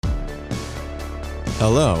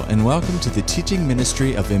Hello, and welcome to the teaching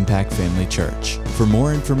ministry of Impact Family Church. For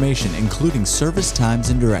more information, including service times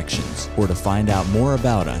and directions, or to find out more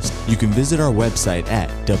about us, you can visit our website at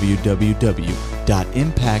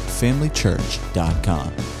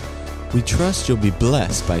www.impactfamilychurch.com. We trust you'll be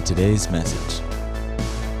blessed by today's message.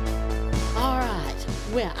 All right.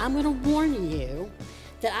 Well, I'm going to warn you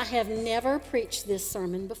that I have never preached this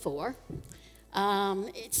sermon before.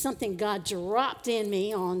 It's something God dropped in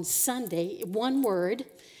me on Sunday, one word,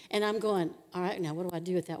 and I'm going, all right, now what do I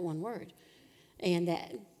do with that one word? And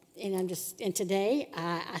today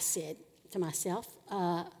I said to myself,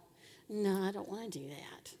 no, I don't want to do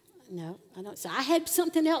that. No, I don't. So I had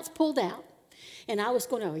something else pulled out, and I was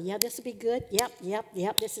going, oh, yeah, this will be good. Yep,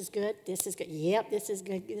 this is good. Yep, this is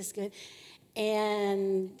good.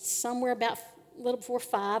 And somewhere about a little before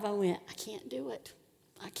 5, I went, I can't do it.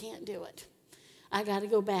 I got to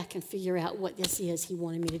go back and figure out what this is he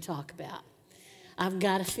wanted me to talk about. I've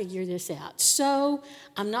got to figure this out. So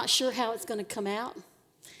I'm not sure how it's going to come out,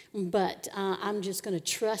 but I'm just going to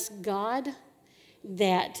trust God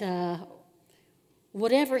that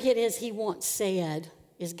whatever it is he wants said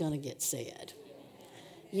is going to get said.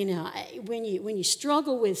 You know, when you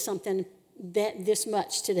struggle with something that this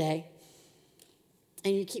much today,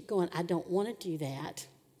 and you keep going, I don't want to do that.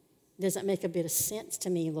 Does it make a bit of sense to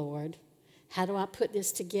me, Lord? How do I put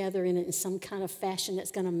this together in some kind of fashion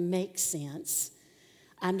that's going to make sense?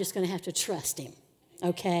 I'm just going to have to trust him,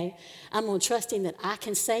 okay? I'm going to trust him that I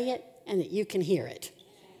can say it and that you can hear it,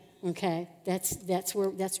 okay? That's just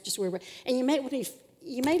where we're. And you may look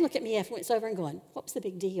at me after it's over and going, what was the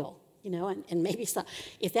big deal? You know, and maybe stop.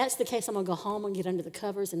 If that's the case, I'm going to go home and get under the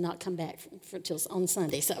covers and not come back till on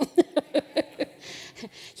Sunday. So.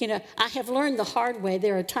 You know, I have learned the hard way.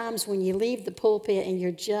 There are times when you leave the pulpit and you're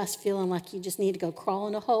just feeling like you just need to go crawl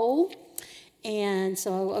in a hole. And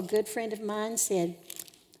so a good friend of mine said,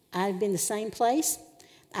 I've been the same place.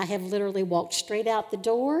 I have literally walked straight out the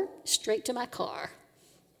door, straight to my car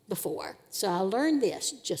before. So I learned this,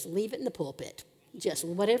 just leave it in the pulpit. Just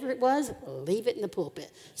whatever it was, leave it in the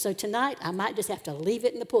pulpit. So tonight, I might just have to leave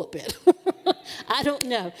it in the pulpit. I don't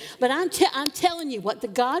know. But I'm telling you, what the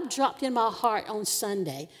God dropped in my heart on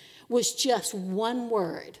Sunday was just one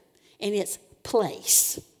word, and it's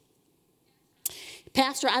place.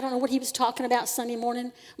 Pastor, I don't know what he was talking about Sunday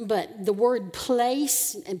morning, but the word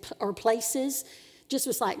place or places just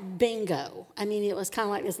was like bingo. I mean, it was kind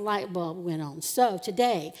of like this light bulb went on. So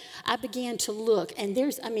today, I began to look, and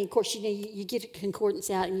of course, you know, you get a concordance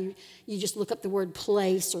out, and you just look up the word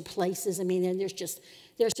place or places. I mean, and there's just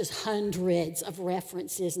hundreds of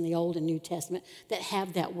references in the Old and New Testament that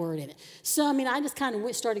have that word in it. So, I mean, I just kind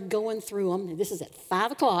of started going through them, and this is at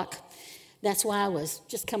 5 o'clock. That's why I was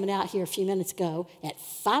just coming out here a few minutes ago. At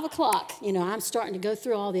 5 o'clock, you know, I'm starting to go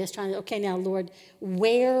through all this, trying to, okay, now, Lord,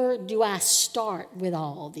 where do I start with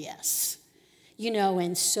all this? You know,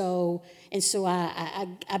 and so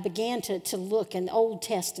I began to look in the Old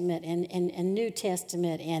Testament and New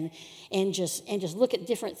Testament and just look at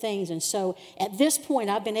different things. And so at this point,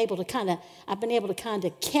 I've been able to kind of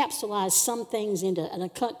capsulize some things into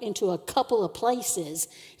a couple of places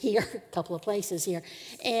here,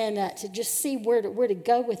 and to just see where to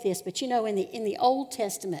go with this. But you know, in the Old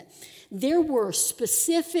Testament, there were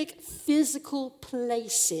specific physical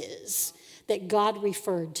places that God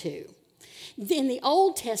referred to. In the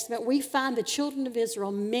Old Testament, we find the children of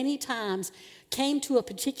Israel many times came to a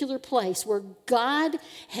particular place where God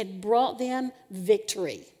had brought them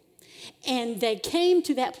victory. And they came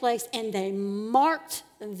to that place and they marked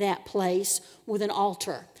that place with an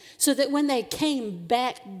altar, so that when they came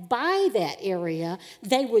back by that area,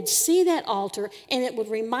 they would see that altar and it would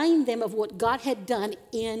remind them of what God had done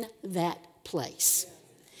in that place.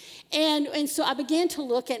 And so I began to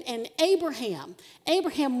look at, and Abraham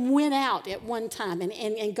went out at one time,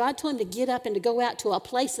 and God told him to get up and to go out to a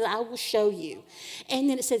place that I will show you. And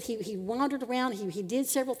then it said he wandered around, he did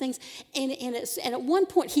several things, and at one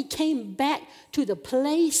point he came back to the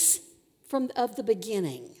place of the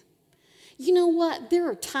beginning. You know what? There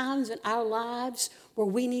are times in our lives where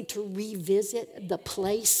we need to revisit the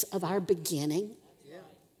place of our beginning. Yeah.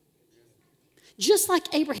 Just like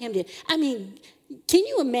Abraham did. I mean, can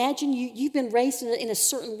you imagine you've been raised in a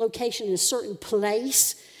certain location, in a certain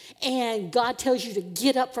place, and God tells you to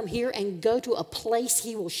get up from here and go to a place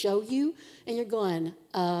he will show you, and you're going,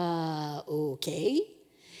 okay.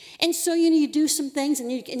 And so, you know, you do some things,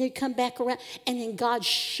 and you come back around, and then God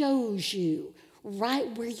shows you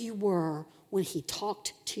right where you were when he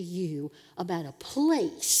talked to you about a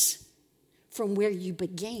place from where you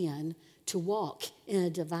began to walk in a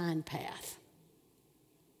divine path.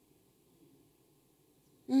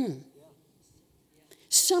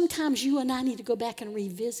 sometimes you and I need to go back and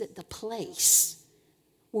revisit the place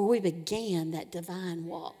where we began that divine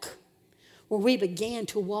walk, where we began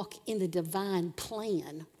to walk in the divine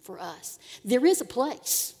plan for us. There is a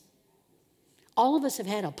place. All of us have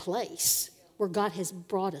had a place where God has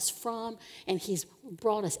brought us from, and he's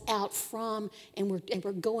brought us out from, and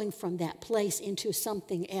we're going from that place into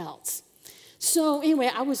something else. So anyway,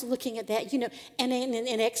 I was looking at that, and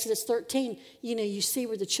in Exodus 13, you see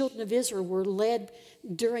where the children of Israel were led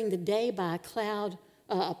during the day by a cloud,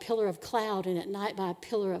 a pillar of cloud, and at night by a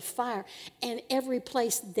pillar of fire. And every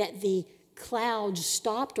place that the cloud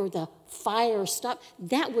stopped or the fire stopped,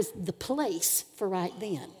 that was the place for right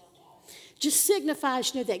then. Just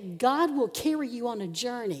signifies, that God will carry you on a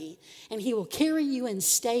journey, and he will carry you in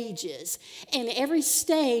stages. And every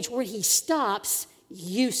stage where he stops,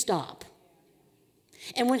 you stop.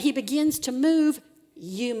 And when he begins to move,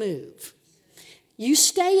 you move. You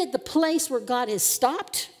stay at the place where God has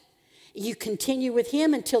stopped. You continue with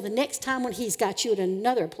him until the next time when he's got you at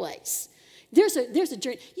another place. There's a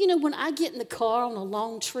journey. When I get in the car on a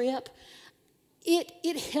long trip,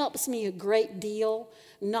 it helps me a great deal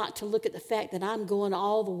not to look at the fact that I'm going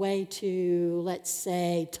all the way to, let's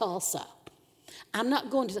say, Tulsa. I'm not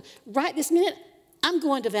going to, right this minute, I'm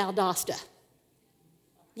going to Valdosta,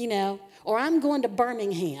 or I'm going to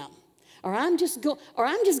Birmingham, or I'm just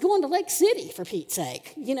going to Lake City, for Pete's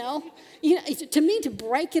sake, to me, to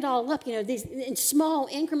break it all up, these in small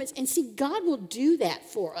increments, and see, God will do that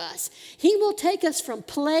for us. He will take us from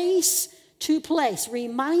place to place.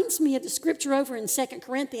 Reminds me of the scripture over in 2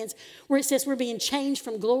 Corinthians where it says we're being changed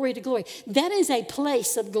from glory to glory. That is a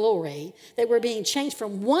place of glory, that we're being changed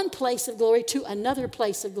from one place of glory to another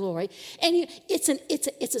place of glory. And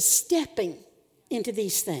it's a stepping into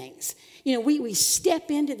these things. We step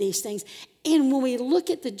into these things. And when we look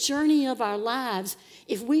at the journey of our lives,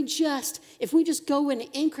 if we just go in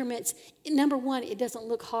increments, number one, it doesn't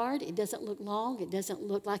look hard, it doesn't look long, it doesn't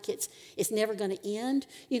look like it's never going to end.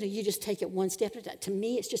 You just take it one step at a time. To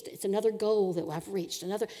me, it's another goal that I've reached.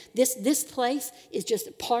 This place is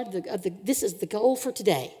just part of the this is the goal for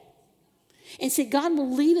today. And see, God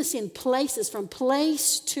will lead us in places from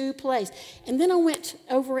place to place. And then I went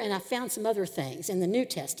over and I found some other things in the New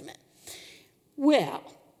Testament. Well,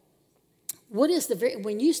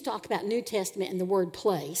 when you talk about New Testament and the word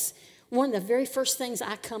place, one of the very first things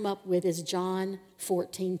I come up with is John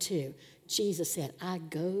 14:2. Jesus said, I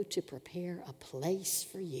go to prepare a place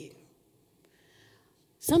for you.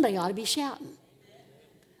 Somebody ought to be shouting.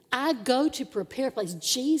 I go to prepare a place.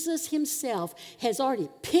 Jesus himself has already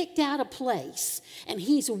picked out a place, and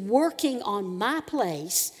he's working on my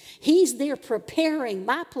place. He's there preparing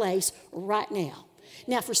my place right now.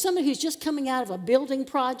 Now, for somebody who's just coming out of a building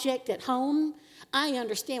project at home, I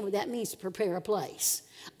understand what that means to prepare a place.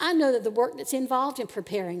 I know that the work that's involved in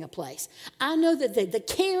preparing a place. I know that the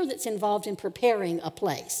care that's involved in preparing a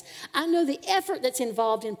place. I know the effort that's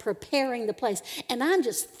involved in preparing the place. And I'm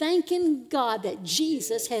just thanking God that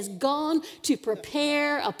Jesus has gone to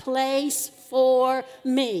prepare a place for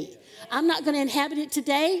me. I'm not going to inhabit it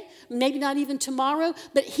today, maybe not even tomorrow,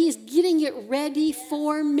 but he's getting it ready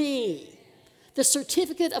for me. The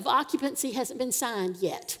certificate of occupancy hasn't been signed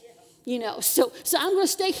yet. So I'm going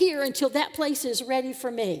to stay here until that place is ready for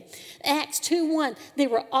me. Acts 2:1, they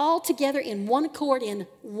were all together in one accord in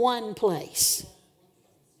one place.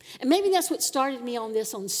 And maybe that's what started me on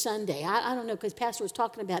this on Sunday. I don't know, because Pastor was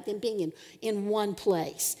talking about them being in one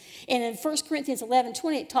place. And in 1 Corinthians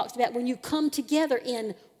 11:20, it talks about when you come together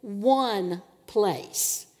in one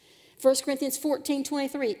place. 1 Corinthians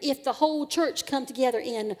 14:23, if the whole church come together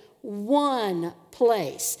in one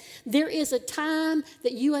place. There is a time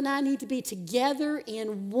that you and I need to be together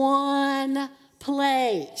in one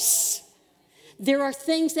place. There are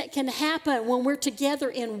things that can happen when we're together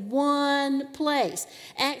in one place.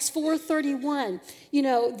 Acts 4:31,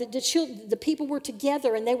 the people were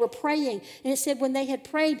together and they were praying. And it said when they had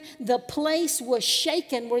prayed, the place was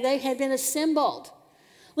shaken where they had been assembled.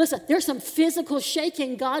 Listen, there's some physical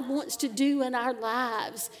shaking God wants to do in our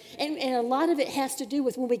lives. And a lot of it has to do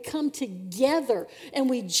with when we come together and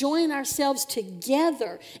we join ourselves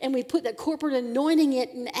together and we put the corporate anointing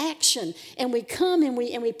in action. And we come and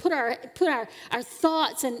we put our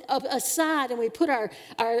thoughts aside, and we put our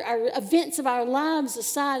events of our lives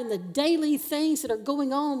aside, and the daily things that are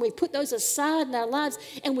going on. We put those aside in our lives,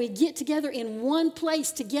 and we get together in one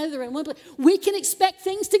place, together in one place. We can expect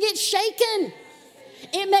things to get shaken.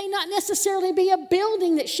 It may not necessarily be a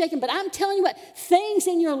building that's shaken, but I'm telling you what, things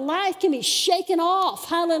in your life can be shaken off.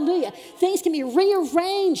 Hallelujah. Things can be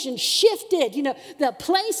rearranged and shifted. The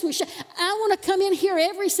place was shaken. I want to come in here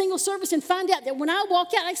every single service and find out that when I walk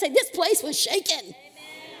out, I say, this place was shaken. Amen.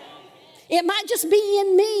 It might just be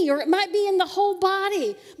in me, or it might be in the whole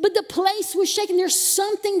body. But the place was shaken. There's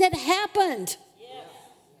something that happened. Yes.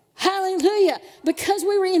 Hallelujah. Because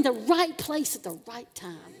we were in the right place at the right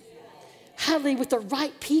time. Hallelujah. With the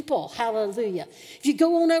right people. Hallelujah. If you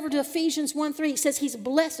go on over to Ephesians 1:3, it says he's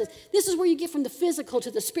blessed us. This is where you get from the physical to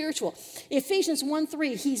the spiritual. Ephesians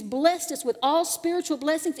 1:3, he's blessed us with all spiritual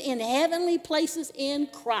blessings in heavenly places in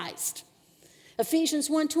Christ. Ephesians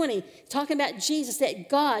 1:20, talking about Jesus, that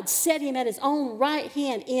God set him at his own right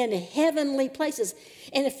hand in heavenly places.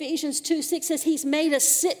 And Ephesians 2:6 says he's made us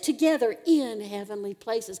sit together in heavenly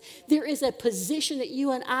places. There is a position that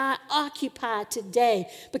you and I occupy today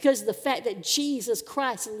because of the fact that Jesus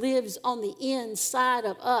Christ lives on the inside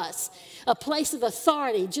of us. A place of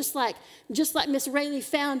authority, just like Miss Rayleigh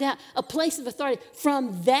found out, a place of authority.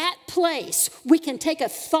 From that place, we can take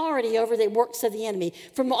authority over the works of the enemy.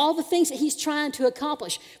 From all the things that he's trying to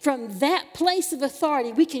accomplish. From that place of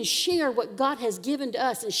authority, we can share what God has given to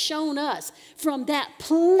us and shown us. From that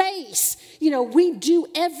place, we do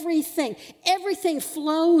everything. Everything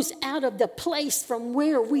flows out of the place from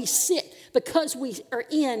where we sit because we are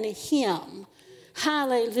in him.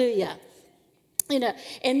 Hallelujah.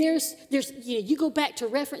 And there's you go back to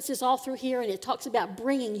references all through here, and it talks about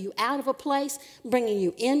bringing you out of a place, bringing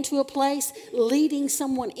you into a place, leading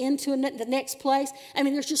someone into the next place. I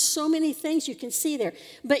mean, there's just so many things you can see there.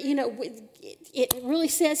 But, it really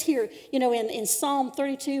says here, in Psalm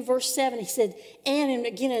 32, verse 7, he said, and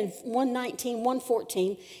again in 119,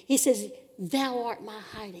 114, he says, thou art my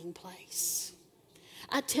hiding place.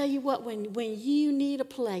 I tell you what, when you need a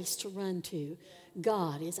place to run to,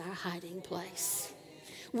 God is our hiding place.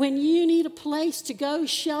 When you need a place to go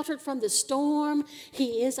sheltered from the storm,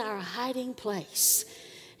 he is our hiding place.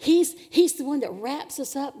 He's the one that wraps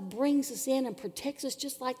us up, brings us in, and protects us,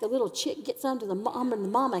 just like the little chick gets under the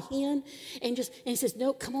mama hen and he says,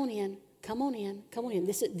 no, come on in. Come on in.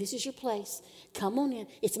 This is your place. Come on in.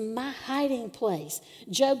 It's my hiding place.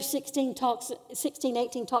 Job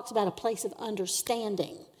 16:18 talks about a place of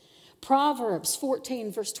understanding. Proverbs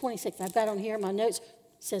 14, verse 26. I've got on here my notes. It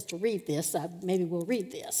says to read this. Maybe we'll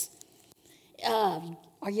read this.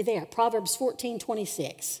 Are you there? Proverbs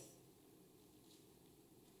 14:26.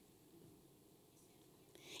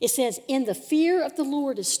 It says, in the fear of the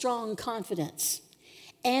Lord is strong confidence,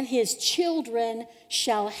 and his children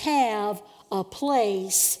shall have a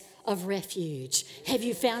place of refuge. Have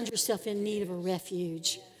you found yourself in need of a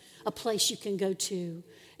refuge? A place you can go to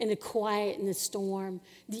in the quiet, in the storm.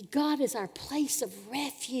 God is our place of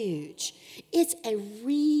refuge. It's a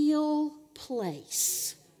real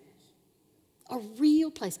place. A real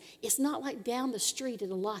place. It's not like down the street at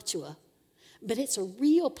Alachua, but it's a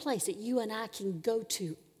real place that you and I can go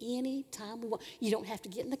to anytime we want. You don't have to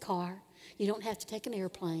get in the car. You don't have to take an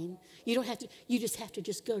airplane. You just have to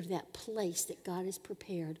just go to that place that God has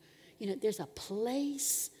prepared. There's a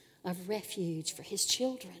place of refuge for his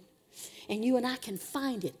children. And you and I can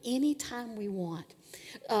find it anytime we want.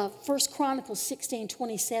 1 Chronicles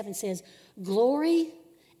 16:27 says, glory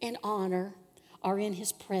and honor are in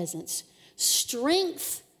his presence.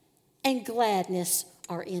 Strength and gladness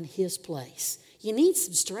are in his place. You need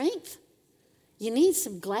some strength? You need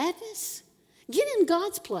some gladness? Get in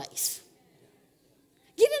God's place.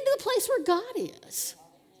 Get into the place where God is.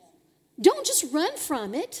 Don't just run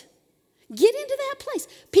from it. Get into that place.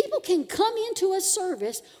 People can come into a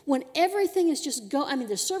service when everything is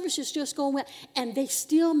the service is just going well, and they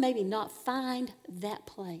still maybe not find that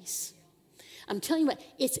place. I'm telling you what,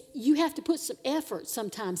 you have to put some effort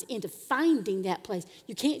sometimes into finding that place.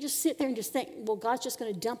 You can't just sit there and just think, well, God's just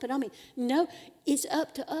going to dump it on me. No, it's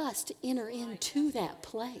up to us to enter into that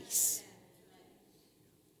place.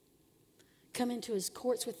 Come into his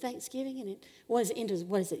courts with thanksgiving, and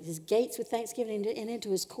his gates with thanksgiving, and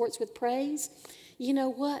into his courts with praise. You know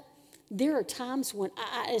what? There are times when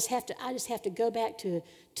I just have to go back to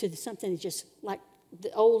something that's just like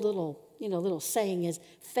the old little saying is,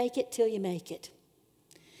 fake it till you make it.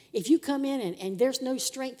 If you come in and there's no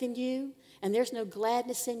strength in you, and there's no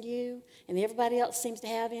gladness in you, and everybody else seems to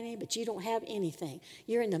have any, but you don't have anything,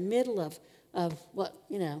 you're in the middle of what,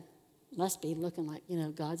 must be looking like,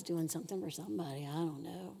 God's doing something for somebody. I don't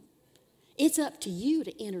know. It's up to you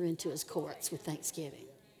to enter into his courts with thanksgiving.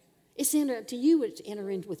 It's up to you to enter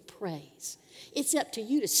in with praise. It's up to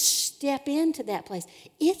you to step into that place.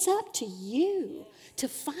 It's up to you to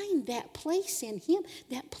find that place in him,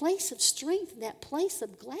 that place of strength, that place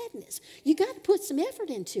of gladness. You got to put some effort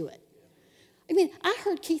into it. I mean, I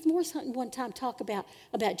heard Keith Morris one time talk about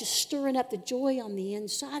just stirring up the joy on the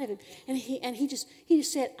inside of him, and he just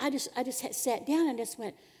said, I just sat down and just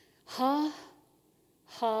went, ha,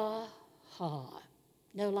 ha, ha.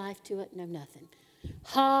 No life to it, no nothing.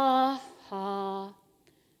 Ha, ha,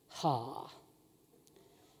 ha.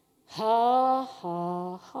 Ha,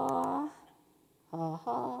 ha, ha. Ha,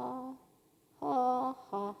 ha. Ha,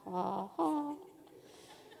 ha, ha, ha.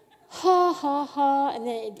 Ha, ha, ha. And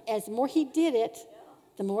then as the more he did it,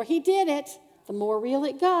 the more real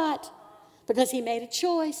it got. Because he made a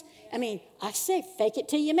choice. I mean, I say, fake it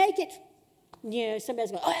till you make it. You know,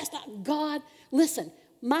 somebody's going, oh, that's not God. Listen,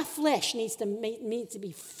 my flesh needs to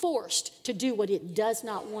be forced to do what it does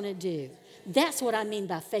not want to do. That's what I mean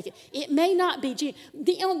by fake it. It may not be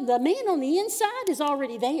the man on the inside is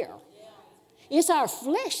already there. It's our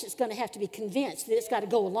flesh that's going to have to be convinced that it's got to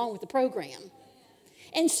go along with the program.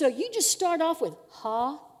 And so you just start off with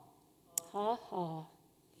ha, ha, ha.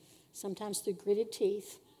 Sometimes through gritted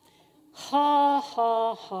teeth. Ha,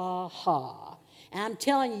 ha, ha, ha. And I'm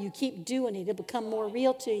telling you, you keep doing it, it'll become more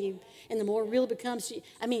real to you. And the more real it becomes to you,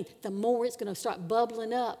 the more it's going to start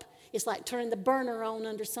bubbling up. It's like turning the burner on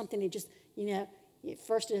under something. It just, at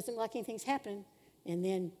first it doesn't look like anything's happening. And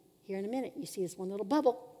then here in a minute, you see this one little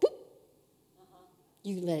bubble. Boop.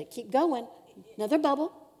 You let it keep going. Another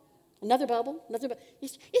bubble. Another bubble.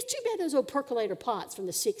 It's too bad those old percolator pots from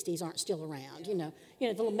the 60s aren't still around. The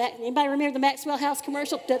little anybody remember the Maxwell House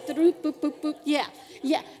commercial? Boop, boop, boop, boop. Yeah.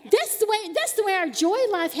 That's the way our joy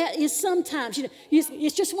life is sometimes.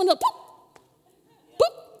 It's just one little boop,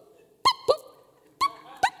 boop, boop, boop.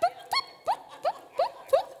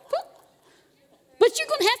 But you're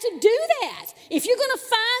going to have to do that. If you're going to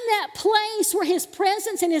find that place where his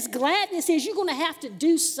presence and his gladness is, you're going to have to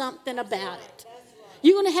do something about it.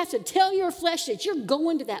 You're going to have to tell your flesh that you're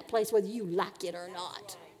going to that place whether you like it or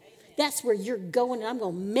not. That's where you're going, and I'm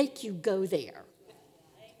going to make you go there.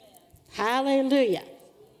 Hallelujah.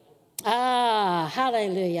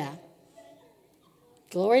 Hallelujah.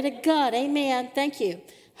 Glory to God. Amen. Thank you.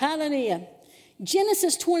 Hallelujah.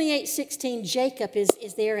 Genesis 28:16, Jacob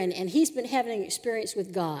is there, and he's been having an experience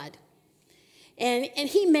with God. And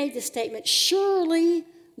he made the statement, surely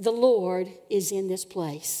the Lord is in this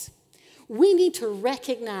place. We need to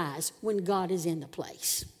recognize when God is in the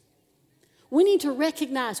place. We need to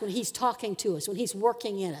recognize when he's talking to us, when he's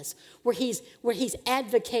working in us, where he's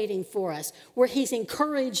advocating for us, where he's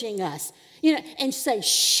encouraging us, and say,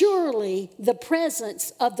 surely the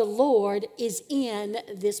presence of the Lord is in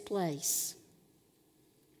this place.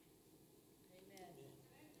 Amen.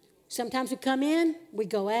 Sometimes we come in, we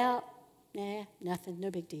go out, nothing, no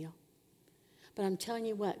big deal. But I'm telling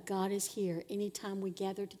you what, God is here anytime we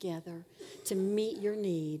gather together to meet your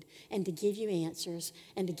need and to give you answers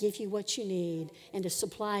and to give you what you need and to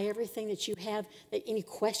supply everything that you have, any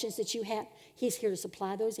questions that you have. He's here to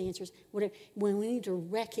supply those answers. When we need to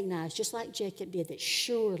recognize, just like Jacob did, that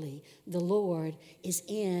surely the Lord is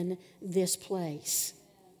in this place.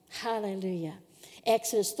 Hallelujah.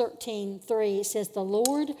 Exodus 13:3, it says, the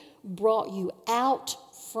Lord brought you out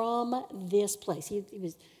from this place.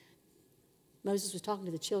 Moses was talking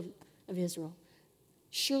to the children of Israel.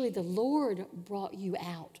 Surely the Lord brought you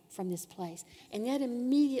out from this place. And that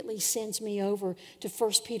immediately sends me over to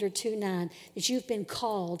 1 Peter 2:9, that you've been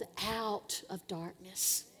called out of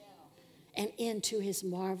darkness and into his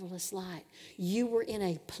marvelous light. You were in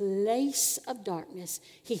a place of darkness.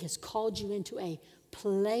 He has called you into a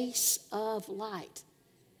place of light.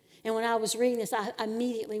 And when I was reading this, I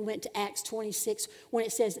immediately went to Acts 26 when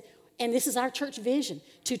it says, and this is our church vision,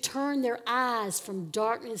 to turn their eyes from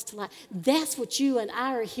darkness to light. That's what you and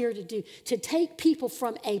I are here to do, to take people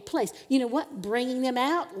from a place. You know what? Bringing them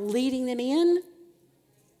out, leading them in.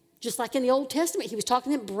 Just like in the Old Testament, he was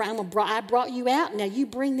talking to them, I brought you out, now you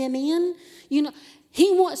bring them in.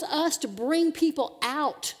 He wants us to bring people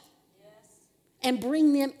out and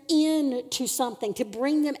bring them into something, to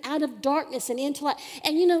bring them out of darkness and into light.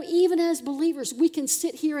 And even as believers, we can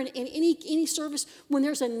sit here in any service when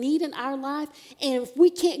there's a need in our life, and if we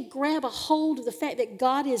can't grab a hold of the fact that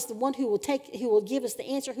God is the one who will give us the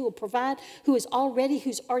answer, who will provide, who's already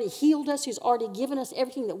healed us, who's already given us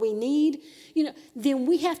everything that we need, then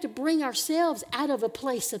we have to bring ourselves out of a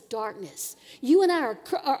place of darkness. You and I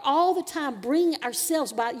are all the time bringing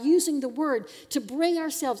ourselves, by using the word, to bring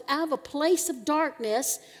ourselves out of a place of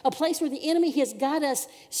darkness, a place where the enemy has got us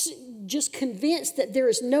just convinced that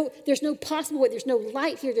there's no possible way, there's no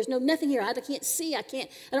light here, there's nothing here, I can't see, I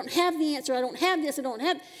don't have the answer, I don't have this,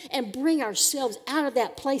 and bring ourselves out of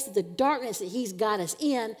that place of the darkness that he's got us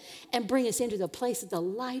in and bring us into the place of the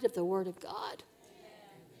light of the Word of God.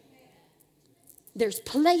 There's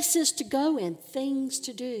places to go and things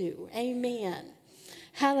to do. Amen.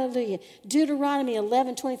 Hallelujah. Deuteronomy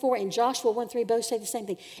 11:24 and Joshua 1:3 both say the same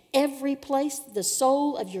thing. Every place the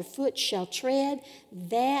sole of your foot shall tread,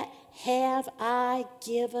 that have I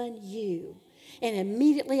given you. And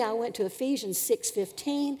immediately I went to Ephesians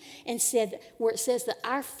 6:15 and said, where it says that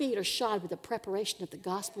our feet are shod with the preparation of the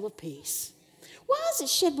gospel of peace. Why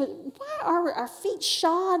are our feet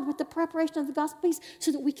shod with the preparation of the gospel of peace?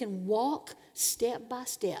 So that we can walk step by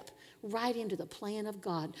step right into the plan of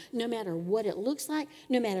God. No matter what it looks like,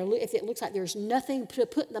 no matter if it looks like there's nothing to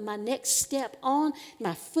put my next step on,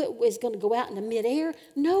 my foot is going to go out into midair.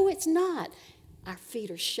 No, it's not. Our feet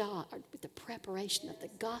are shod with the preparation of the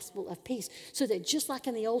gospel of peace. So that just like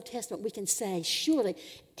in the Old Testament, we can say, surely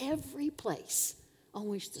every place on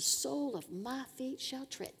which the sole of my feet shall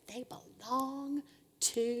tread, they belong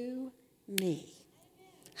to me.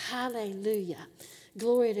 Hallelujah.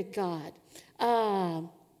 Glory to God. I'm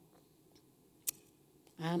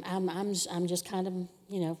just kind of,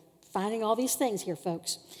 finding all these things here,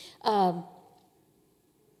 folks.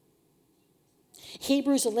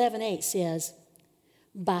 Hebrews 11:8 says,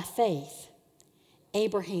 by faith,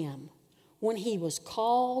 Abraham, when he was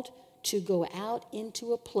called to go out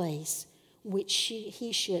into a place which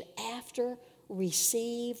he should after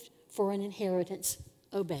receive for an inheritance,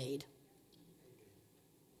 obeyed.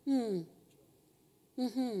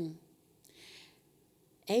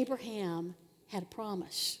 Abraham had a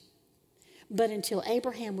promise. But until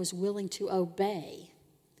Abraham was willing to obey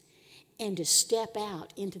and to step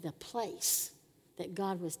out into the place that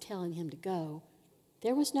God was telling him to go,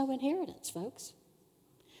 there was no inheritance, folks.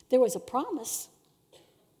 There was a promise.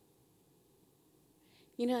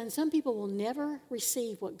 And some people will never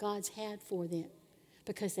receive what God's had for them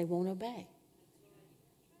because they won't obey.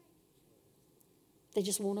 They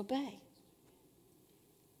just won't obey.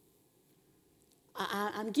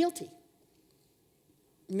 I'm guilty.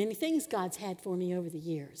 Many things God's had for me over the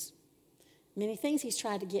years. Many things He's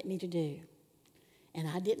tried to get me to do. And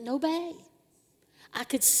I didn't obey. I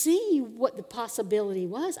could see what the possibility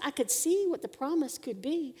was. I could see what the promise could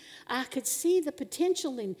be. I could see the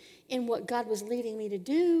potential in what God was leading me to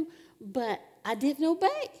do, but I didn't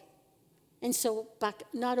obey. And so by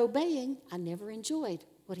not obeying, I never enjoyed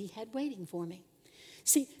what He had waiting for me.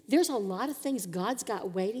 See, there's a lot of things God's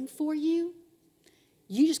got waiting for you.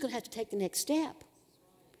 You're just going to have to take the next step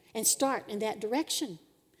and start in that direction.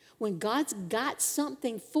 When God's got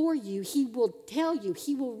something for you, He will tell you,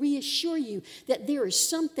 He will reassure you that there is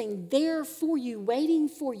something there for you, waiting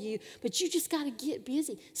for you, but you just got to get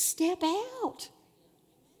busy. Step out.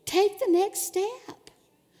 Take the next step.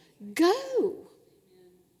 Go.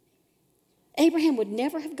 Abraham would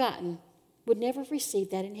never have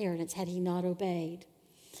received that inheritance had he not obeyed.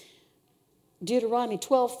 Deuteronomy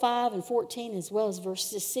 12:5 and 14, as well as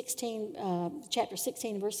verses 16, chapter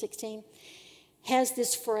 16 and verse 16, has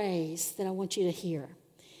this phrase that I want you to hear.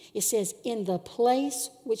 It says, in the place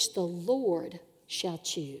which the Lord shall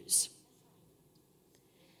choose.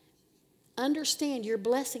 Understand your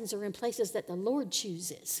blessings are in places that the Lord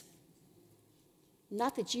chooses.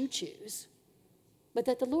 Not that you choose, but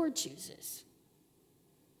that the Lord chooses.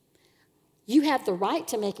 You have the right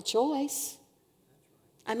to make a choice.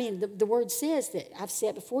 I mean, the word says that I've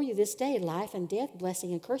set before you this day life and death,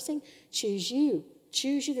 blessing and cursing. Choose you.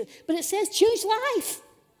 Choose you. But it says choose life.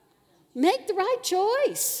 Make the right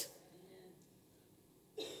choice.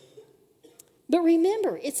 But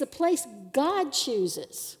remember, it's a place God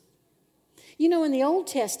chooses. In the Old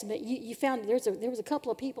Testament, you found there was a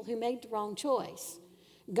couple of people who made the wrong choice.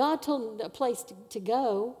 God told them a place to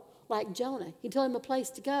go, like Jonah. He told him a place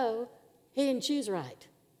to go. He didn't choose right.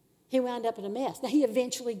 He wound up in a mess. Now, he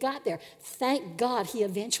eventually got there. Thank God he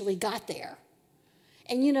eventually got there.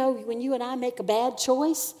 And when you and I make a bad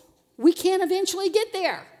choice, we can eventually get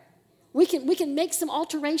there. We can make some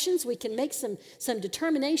alterations. We can make some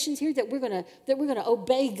determinations here that we're gonna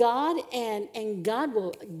obey God, and God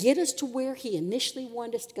will get us to where He initially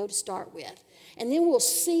wanted us to go to start with. And then we'll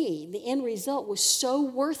see the end result was so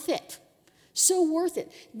worth it. So worth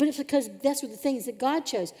it. But it's because that's what the things that God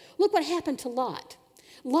chose. Look what happened to Lot.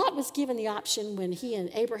 Lot was given the option when he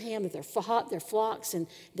and Abraham, with their flocks and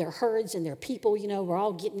their herds and their people, were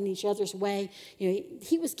all getting in each other's way.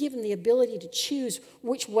 He was given the ability to choose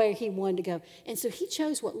which way he wanted to go. And so he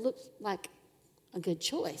chose what looked like a good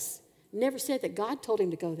choice. Never said that God told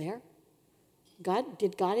him to go there.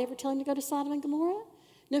 Did God ever tell him to go to Sodom and Gomorrah?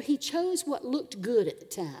 No, he chose what looked good at the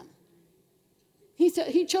time. He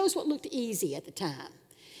chose what looked easy at the time.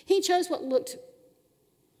 He chose what looked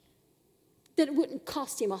that it wouldn't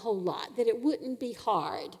cost him a whole lot, that it wouldn't be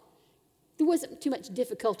hard. There wasn't too much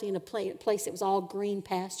difficulty in a place that was all green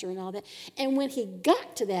pasture and all that. And when he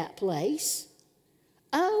got to that place,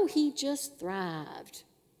 Oh, he just thrived,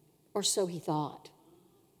 or so he thought.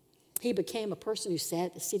 He became a person who sat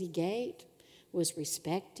at the city gate, was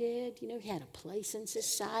respected, he had a place in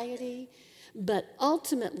society. But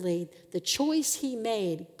ultimately, the choice he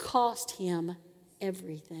made cost him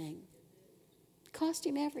everything. Cost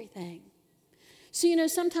him everything. So,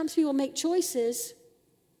 sometimes people make choices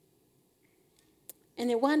and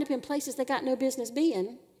they wind up in places they got no business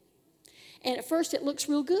being. And at first it looks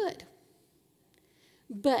real good.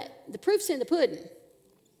 But the proof's in the pudding.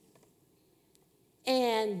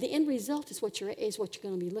 And the end result is what you're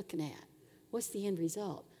going to be looking at. What's the end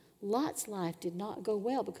result? Lot's life did not go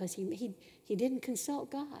well because he didn't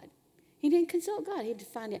consult God. He didn't consult God. He had to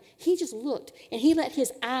find out. He just looked, and he let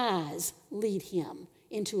his eyes lead him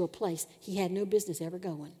into a place he had no business ever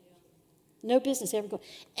going. No business ever going.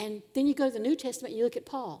 And then you go to the New Testament and you look at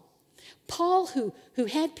Paul. Paul, who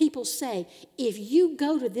had people say, if you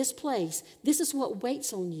go to this place, this is what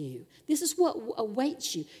waits on you. This is what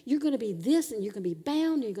awaits you. You're going to be this, and you're going to be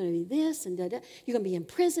bound, and you're going to be this, and da-da. You're going to be in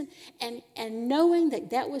prison. And knowing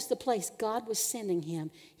that was the place God was sending him,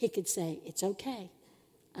 he could say, it's okay.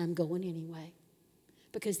 I'm going anyway.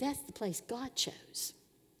 Because that's the place God chose.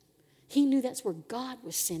 He knew that's where God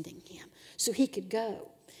was sending him, so he could go.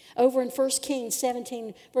 Over in 1 Kings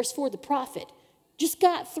 17, verse 4, the prophet just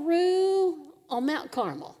got through on Mount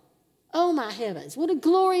Carmel. Oh, my heavens, what a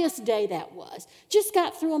glorious day that was. Just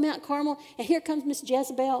got through on Mount Carmel, and here comes Miss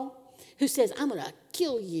Jezebel, who says, I'm going to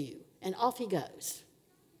kill you, and off he goes.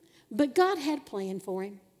 But God had a plan for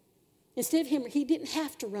him. Instead of him, he didn't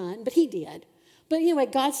have to run, but he did. But anyway,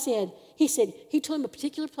 God said, he told him a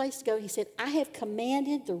particular place to go. He said, I have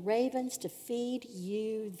commanded the ravens to feed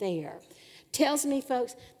you there. Tells me,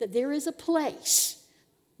 folks, that there is a place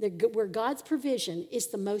where God's provision is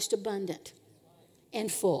the most abundant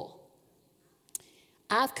and full.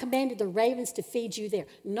 I've commanded the ravens to feed you there.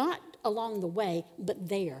 Not along the way, but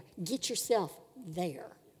there. Get yourself there.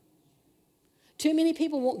 Too many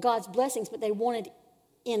people want God's blessings, but they want it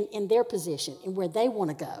in their position, in where they want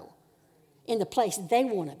to go, in the place they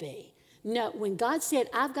want to be. No, when God said,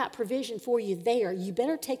 I've got provision for you there, you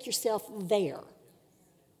better take yourself there.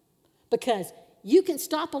 Because you can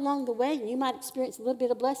stop along the way and you might experience a little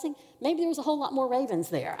bit of blessing. Maybe there was a whole lot more ravens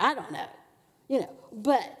there. I don't know.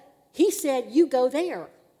 But he said, you go there.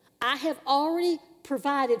 I have already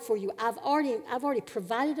provided for you. I've already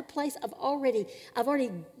provided a place. I've already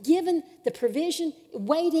given the provision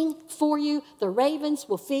waiting for you. The ravens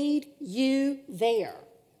will feed you there.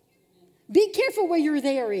 Be careful where your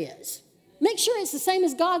there is. Make sure it's the same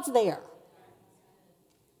as God's there.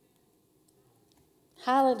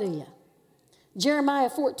 Hallelujah. Jeremiah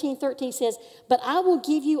 14:13 says, but I will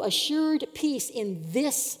give you assured peace in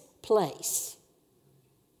this place.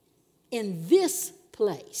 In this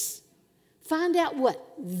place. Find out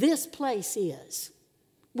what this place is.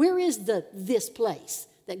 Where is this place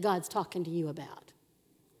that God's talking to you about?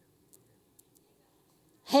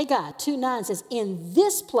 Haggai 2:9 says, in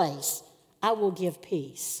this place I will give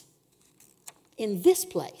peace. In this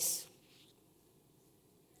place.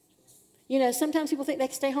 Sometimes people think they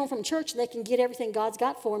can stay home from church and they can get everything God's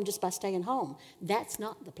got for them just by staying home. That's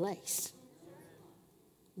not the place.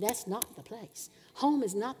 That's not the place. Home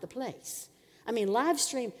is not the place. Live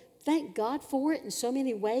stream, thank God for it in so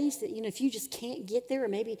many ways that, if you just can't get there, or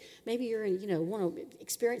maybe you're in, want to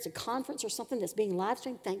experience a conference or something that's being live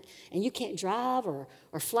streamed, and you can't drive or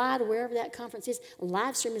fly to wherever that conference is, a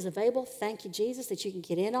live stream is available. Thank you, Jesus, that you can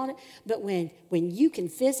get in on it. But when you can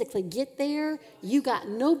physically get there, you got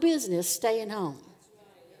no business staying home,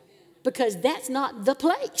 because that's not the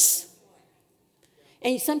place.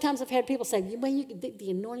 And sometimes I've had people say, the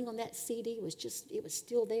anointing on that CD was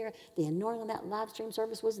still there. The anointing on that live stream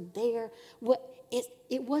service wasn't there.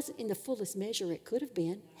 It wasn't in the fullest measure it could have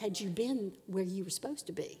been had you been where you were supposed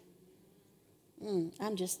to be.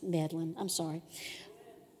 I'm just meddling. I'm sorry.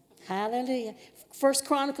 Hallelujah. 1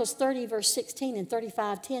 Chronicles 30, verse 16 and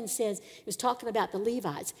 35:10 says, it was talking about the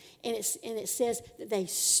Levites. And it says that they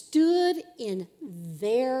stood in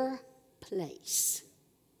their place.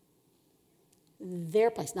 Their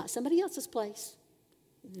place, not somebody else's place,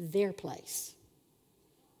 their place.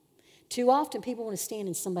 Too often people want to stand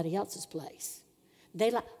in somebody else's place. They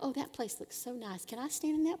like, oh, that place looks so nice. Can I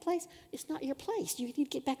stand in that place? It's not your place. You need to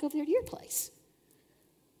get back over there to your place.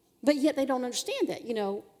 But yet they don't understand that.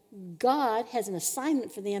 God has an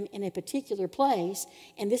assignment for them in a particular place,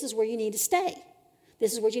 and this is where you need to stay.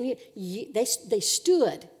 This is where you need. They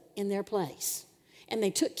stood in their place, and they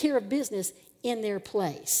took care of business in their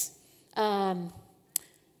place.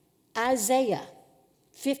 Isaiah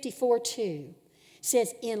 54:2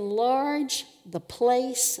 says, enlarge the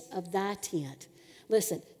place of thy tent.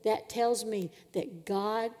 Listen, that tells me that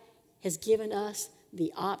God has given us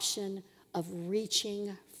the option of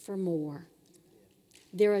reaching for more.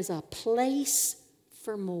 There is a place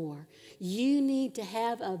for more. You need to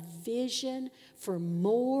have a vision for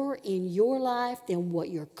more in your life than what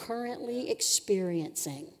you're currently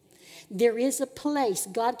experiencing. There is a place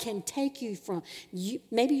God can take you from.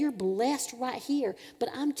 Maybe you're blessed right here, but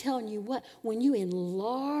I'm telling you what, when you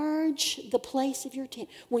enlarge the place of your tent,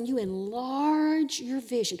 when you enlarge your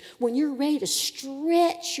vision, when you're ready to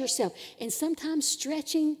stretch yourself, and sometimes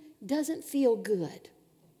stretching doesn't feel good.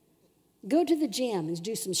 Go to the gym and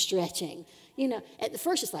do some stretching. You know, at the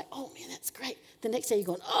first it's like, oh man, that's great. The next day you're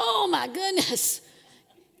going, oh my goodness.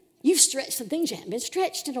 You've stretched some things you haven't been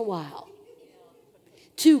stretched in a while.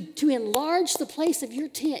 To enlarge the place of your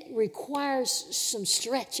tent requires some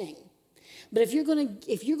stretching. But if you're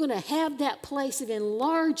going to have that place of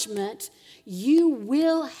enlargement, you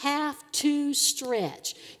will have to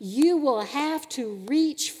stretch. You will have to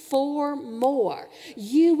reach for more.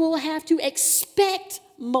 You will have to expect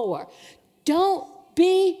more. Don't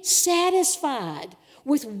be satisfied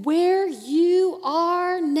with where you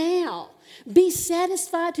are now. Be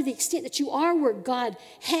satisfied to the extent that you are where God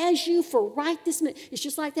has you for right this minute. It's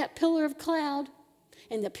just like that pillar of cloud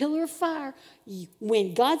and the pillar of fire.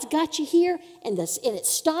 When God's got you here and it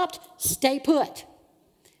stopped, stay put.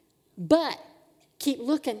 But keep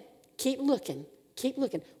looking, keep looking, keep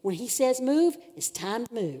looking. When he says move, it's time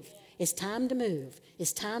to move. It's time to move.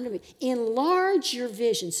 It's time to move. Enlarge your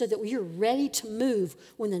vision so that you're ready to move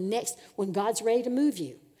when God's ready to move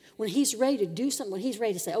you. When he's ready to do something, when he's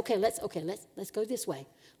ready to say, let's go this way.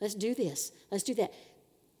 Let's do this. Let's do that.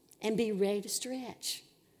 And be ready to stretch.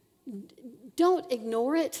 Don't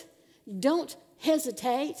ignore it. Don't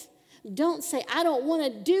hesitate. Don't say, I don't want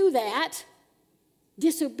to do that.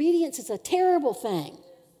 Disobedience is a terrible thing.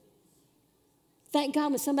 Thank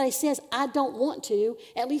God when somebody says, I don't want to,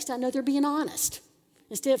 at least I know they're being honest.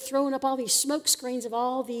 Instead of throwing up all these smoke screens of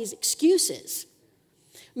all these excuses.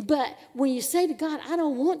 But when you say to God, I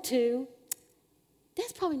don't want to,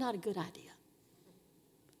 that's probably not a good idea.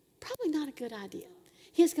 Probably not a good idea.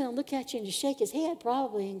 He's going to look at you and just shake his head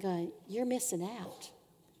probably and go, you're missing out.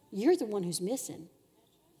 You're the one who's missing.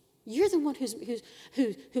 You're the one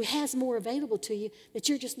who has more available to you that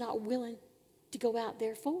you're just not willing to go out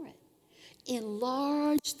there for it.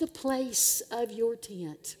 Enlarge the place of your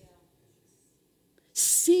tent.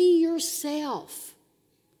 See yourself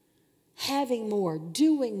having more,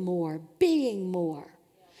 doing more, being more.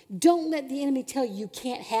 Don't let the enemy tell you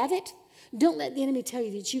can't have it. Don't let the enemy tell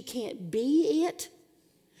you that you can't be it.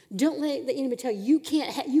 Don't let the enemy tell you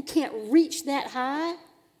you can't reach that high.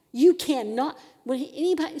 You cannot.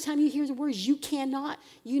 Anytime you hear the words you cannot,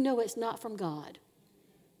 you know it's not from God.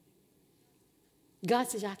 God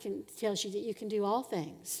says, tells you that you can do all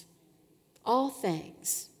things. All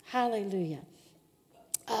things. Hallelujah.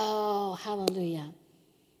 Oh, hallelujah.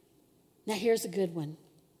 Now here's a good one.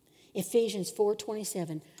 Ephesians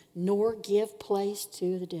 4:27, nor give place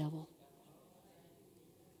to the devil.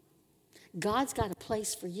 God's got a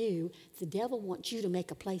place for you. The devil wants you to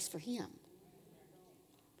make a place for him.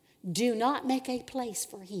 Do not make a place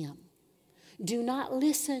for him. Do not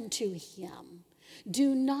listen to him.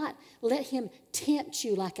 Do not let him tempt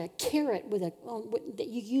you like a carrot that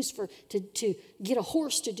you use to get a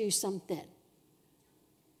horse to do something.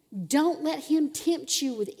 Don't let him tempt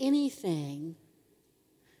you with anything.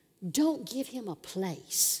 Don't give him a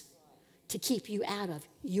place to keep you out of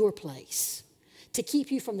your place, to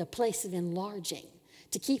keep you from the place of enlarging,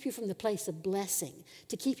 to keep you from the place of blessing,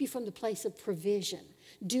 to keep you from the place of provision.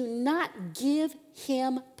 Do not give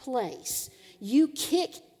him place. You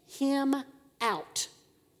kick him out.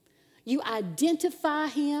 You identify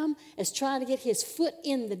him as trying to get his foot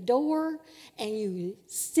in the door, and you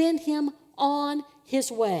send him on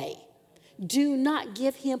his way. Do not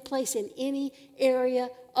give him place in any area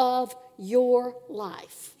of your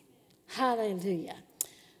life. Hallelujah.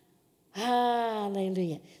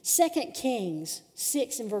 Hallelujah. 2 Kings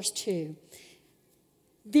 6 and verse 2.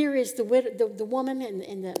 There is the woman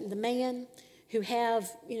and the man who have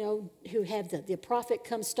the prophet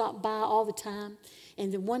come stop by all the time.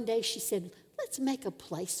 And then one day she said, let's make a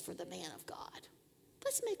place for the man of God.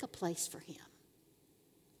 Let's make a place for him.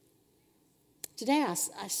 Today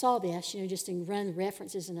I saw this, just in run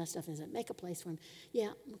references and that stuff, and I said, make a place for him. Yeah,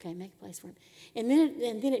 okay, make a place for him. And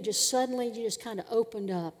then it just suddenly just kind of opened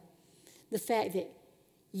up the fact that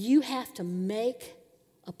you have to make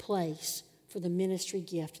a place for the ministry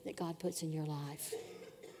gift that God puts in your life.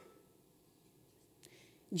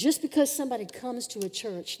 Just because somebody comes to a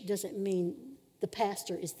church doesn't mean the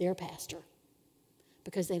pastor is their pastor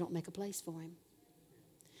because they don't make a place for him.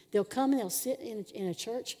 They'll come and they'll sit in a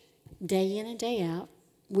church day in and day out,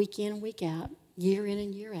 week in and week out, year in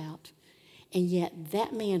and year out. And yet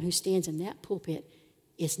that man who stands in that pulpit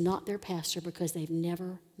is not their pastor because they've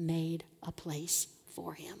never made a place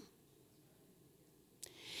for him.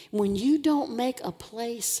 When you don't make a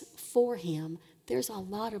place for him, there's a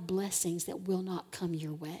lot of blessings that will not come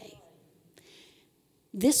your way.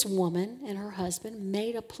 This woman and her husband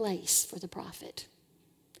made a place for the prophet.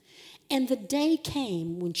 And the day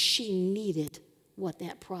came when she needed what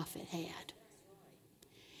that prophet had.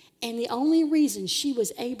 And the only reason she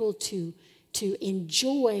was able to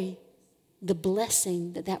enjoy the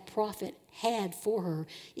blessing that prophet had for her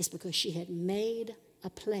is because she had made a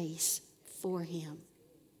place for him.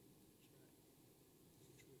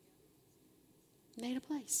 Made a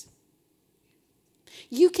place.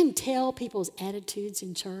 You can tell people's attitudes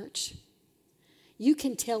in church. You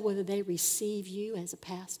can tell whether they receive you as a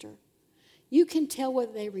pastor. You can tell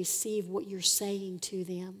whether they receive what you're saying to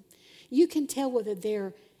them. You can tell whether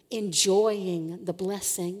they're enjoying the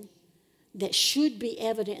blessing that should be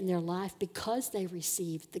evident in their life because they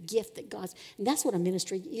received the gift that God's. And that's what a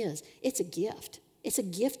ministry is. It's a gift. It's a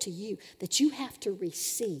gift to you that you have to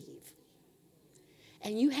receive.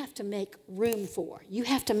 And you have to make room for. You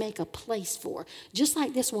have to make a place for. Just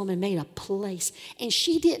like this woman made a place. And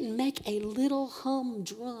she didn't make a little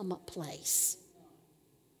humdrum place.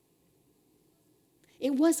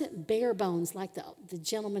 It wasn't bare bones like the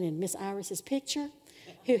gentleman in Miss Iris's picture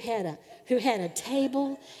who had a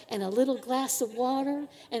table and a little glass of water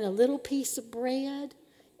and a little piece of bread.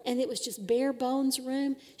 And it was just bare bones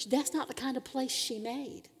room. That's not the kind of place she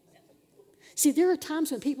made. See, there are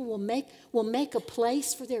times when people will make a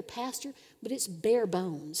place for their pastor, but it's bare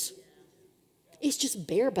bones. It's just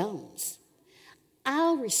bare bones.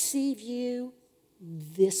 I'll receive you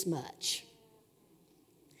this much.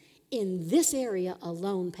 In this area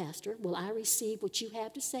alone, Pastor, will I receive what you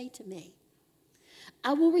have to say to me.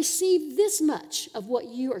 I will receive this much of what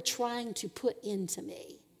you are trying to put into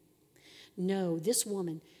me. No, this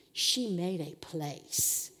woman, she made a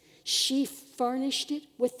place. She furnished it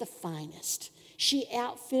with the finest. She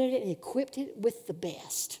outfitted it and equipped it with the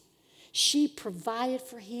best. She provided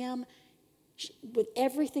for him with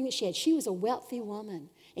everything that she had. She was a wealthy woman,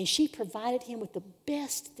 and she provided him with the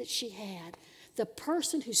best that she had. The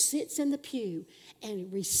person who sits in the pew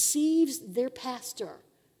and receives their pastor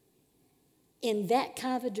in that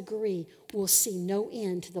kind of a degree will see no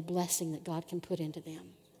end to the blessing that God can put into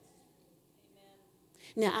them.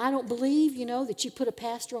 Now, I don't believe, that you put a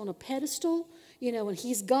pastor on a pedestal, and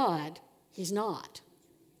he's God. He's not.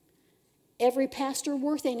 Every pastor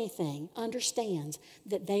worth anything understands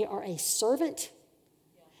that they are a servant.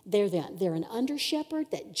 They're an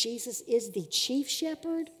under-shepherd, that Jesus is the chief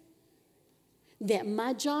shepherd. That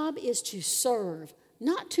my job is to serve,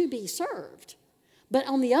 not to be served. But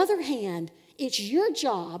on the other hand, it's your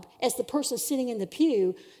job as the person sitting in the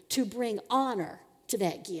pew to bring honor to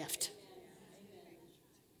that gift.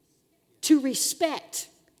 To respect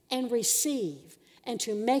and receive and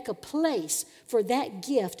to make a place for that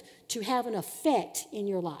gift to have an effect in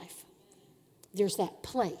your life. There's that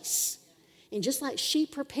place. And just like she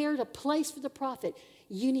prepared a place for the prophet,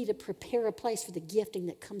 you need to prepare a place for the gifting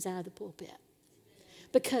that comes out of the pulpit.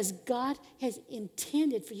 Because God has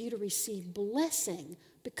intended for you to receive blessing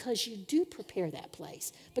because you do prepare that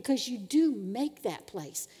place, because you do make that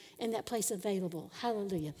place and that place available.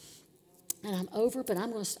 Hallelujah. And I'm over, but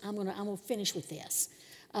I'm going to finish with this.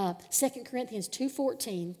 2 Corinthians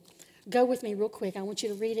 2:14. Go with me real quick. I want you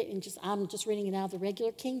to read it, and I'm just reading it out of the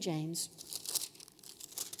regular King James.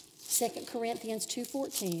 2 Corinthians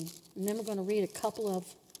 2:14. And then we're going to read a couple of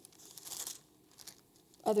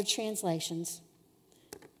other translations.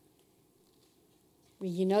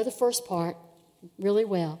 You know the first part really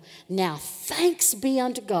well. Now, thanks be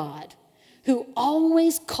unto God, who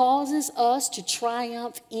always causes us to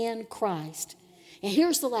triumph in Christ. And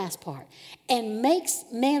here's the last part. And makes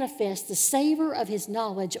manifest the savor of his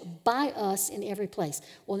knowledge by us in every place.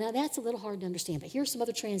 Well, now that's a little hard to understand, but here's some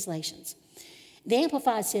other translations. The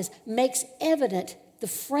Amplified says, makes evident the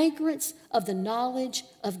fragrance of the knowledge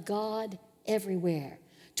of God everywhere.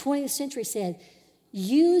 20th century said,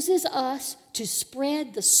 uses us to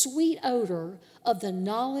spread the sweet odor of the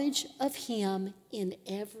knowledge of him in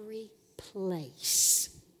every place.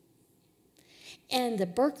 And the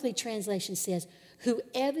Berkeley translation says, who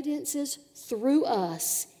evidences through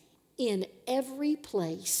us in every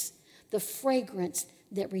place the fragrance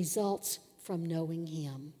that results from knowing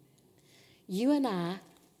him. You and I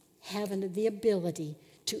have the ability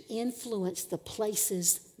to influence the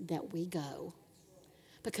places that we go.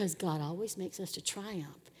 Because God always makes us to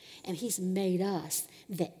triumph. And he's made us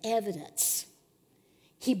the evidence.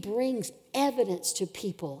 He brings evidence to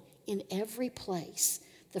people in every place,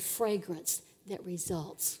 the fragrance that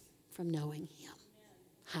results from knowing him.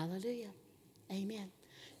 Hallelujah. Amen.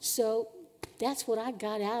 So that's what I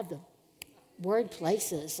got out of the word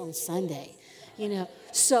places on Sunday.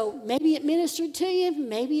 So maybe it ministered to you,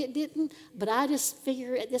 maybe it didn't, but I just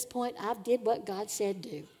figure at this point I did what God said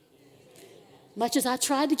do. Much as I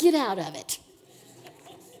tried to get out of it.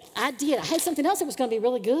 I did. I had something else that was going to be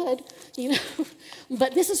really good,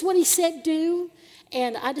 but this is what he said do,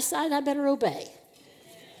 and I decided I better obey.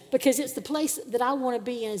 Because it's the place that I want to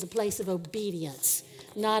be in is a place of obedience,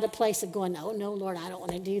 not a place of going, oh, no, Lord, I don't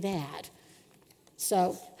want to do that.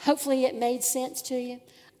 So hopefully it made sense to you.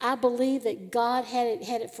 I believe that God had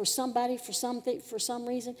it for somebody, for some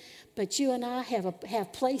reason, but you and I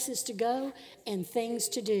have places to go and things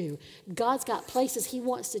to do. God's got places he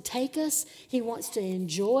wants to take us. He wants to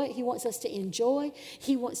enjoy. He wants us to enjoy.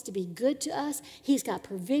 He wants to be good to us. He's got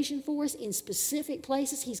provision for us in specific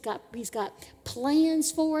places. He's got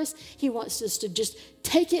plans for us. He wants us to just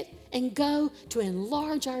take it and go, to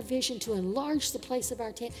enlarge our vision, to enlarge the place of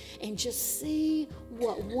our tent, and just see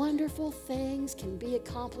what wonderful things can be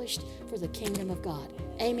accomplished for the kingdom of God.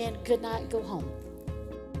 Amen. Good night. Go home.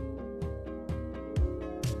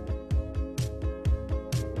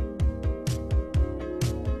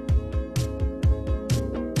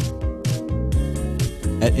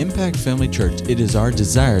 At Impact Family Church, it is our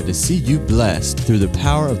desire to see you blessed through the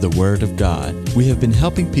power of the Word of God. We have been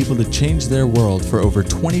helping people to change their world for over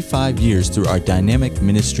 25 years through our dynamic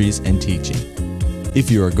ministries and teaching.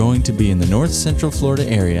 If you are going to be in the North Central Florida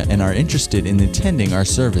area and are interested in attending our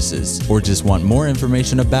services, or just want more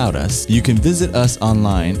information about us, you can visit us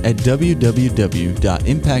online at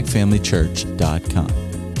www.impactfamilychurch.com.